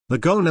The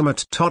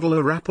Go-Namat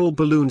toddler apple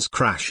balloons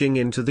crashing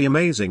into the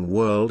amazing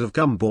world of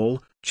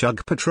Gumball,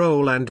 Chug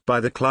Patrol and by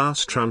the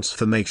class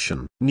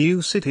transformation.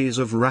 New cities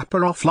of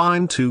Rapper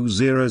Offline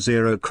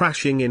 200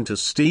 crashing into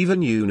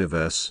Steven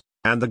Universe,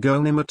 and the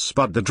Go-Namat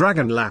Spud the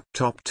Dragon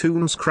laptop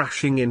tunes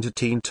crashing into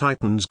Teen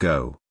Titans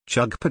Go,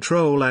 Chug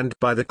Patrol and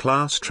by the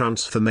class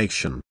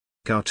transformation.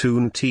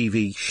 Cartoon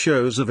TV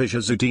shows of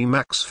Azure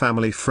Max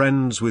Family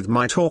Friends with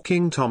My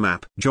Talking Tom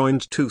app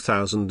joined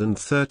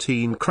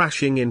 2013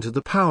 crashing into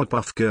the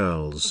Powerpuff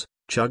Girls,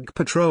 Chug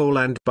Patrol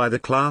and by the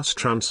class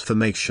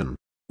transformation.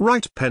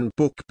 Right Pen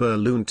Book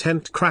Balloon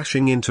Tent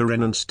crashing into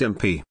Ren and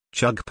Stimpy,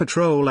 Chug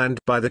Patrol and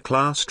by the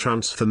class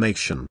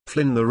transformation.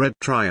 Flynn the Red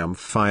Triumph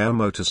Fire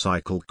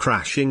Motorcycle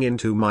crashing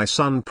into my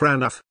son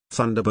Pranav,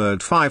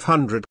 Thunderbird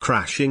 500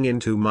 crashing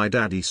into my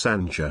daddy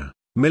Sanja.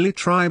 Millie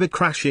Tribe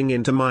crashing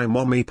into my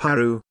mommy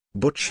Paru,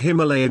 Butch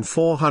Himalayan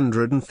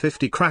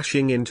 450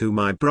 crashing into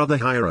my brother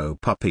Hiro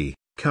Puppy,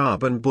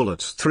 Carbon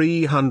Bullets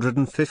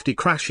 350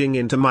 crashing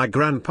into my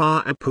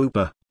grandpa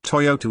Apupa,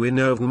 Toyota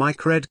Innova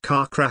Mike Red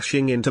Car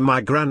crashing into my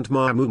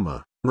grandma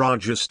Muma,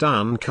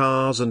 Rajasthan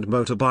Cars and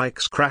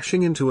Motorbikes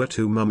crashing into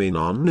Atu Mummy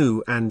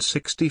Nonu and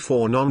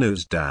 64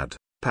 Nonu's dad,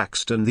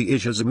 Paxton the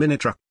Isha's Mini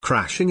Truck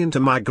crashing into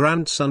my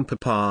grandson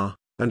Papa,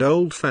 and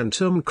Old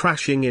Phantom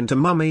crashing into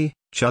Mummy,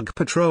 Chug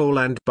Patrol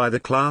and by the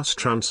class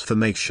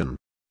transformation.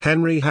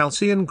 Henry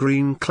Halcyon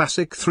Green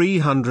Classic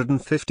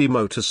 350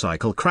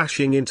 motorcycle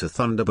crashing into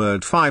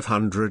Thunderbird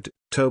 500,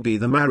 Toby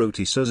the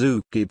Maruti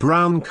Suzuki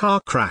brown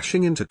car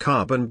crashing into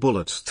Carbon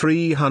Bullets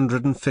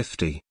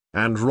 350,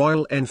 and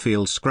Royal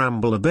Enfield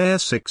Scrambler Bear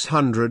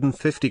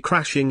 650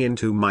 crashing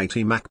into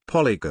Mighty Mac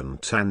Polygon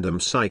Tandem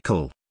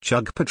Cycle,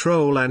 Chug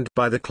Patrol and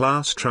by the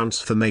class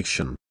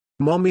transformation.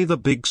 Mommy the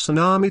Big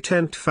Tsunami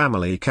Tent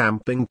Family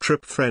Camping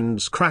Trip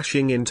Friends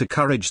crashing into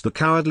Courage the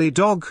Cowardly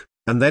Dog,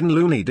 and then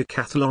Looney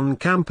Decathlon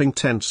Camping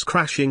Tents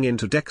crashing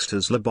into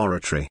Dexter's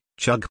Laboratory,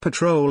 Chug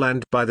Patrol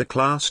and by the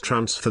class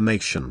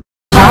transformation.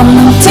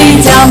 Humpty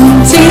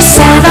Dumpty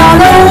sat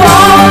on a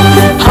wall.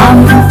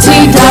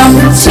 Humpty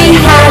Dumpty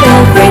had a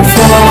great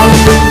fall.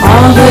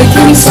 All the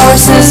king's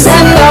horses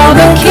and all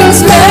the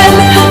king's men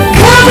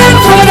couldn't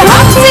put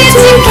Humpty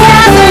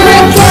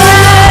together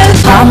again.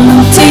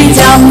 Humpty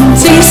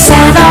Dumpty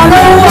sat on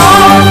a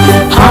wall.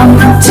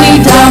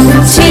 Humpty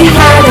Dumpty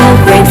had a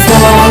great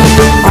fall.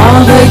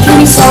 All the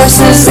king's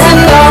horses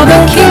and all the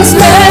king's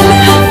men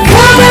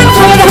couldn't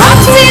put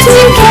Humpty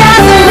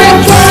together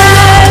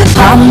again.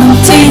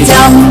 Humpty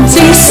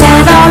Dumpty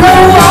sat on a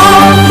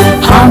wall.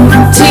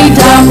 Humpty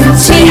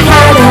Dumpty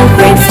had a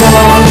great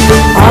fall.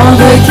 All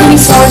the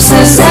king's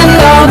horses and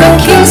all the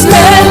king's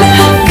men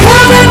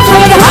couldn't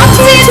put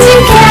Humpty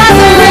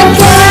together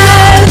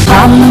again.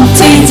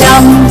 Humpty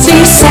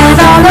Dumpty sat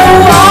on a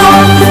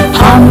wall.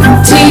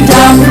 Humpty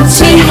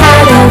Dumpty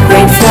had a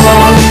great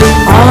fall.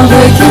 All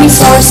the king's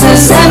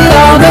horses and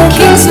all the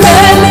king's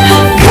men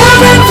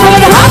couldn't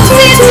put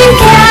Humpty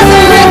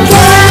together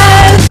again.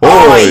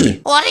 Oi!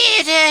 What are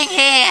you doing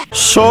here?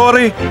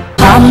 Sorry.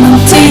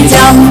 Humpty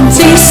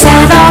Dumpty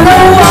sat on a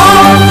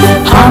wall.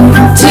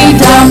 Humpty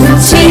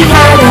Dumpty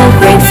had a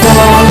great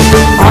fall.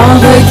 All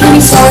the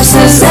king's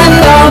horses and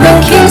all the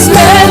king's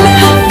men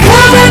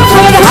couldn't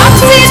put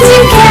Humpty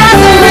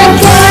together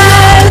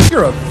again.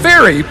 You're a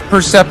very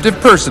perceptive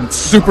person,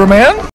 Superman.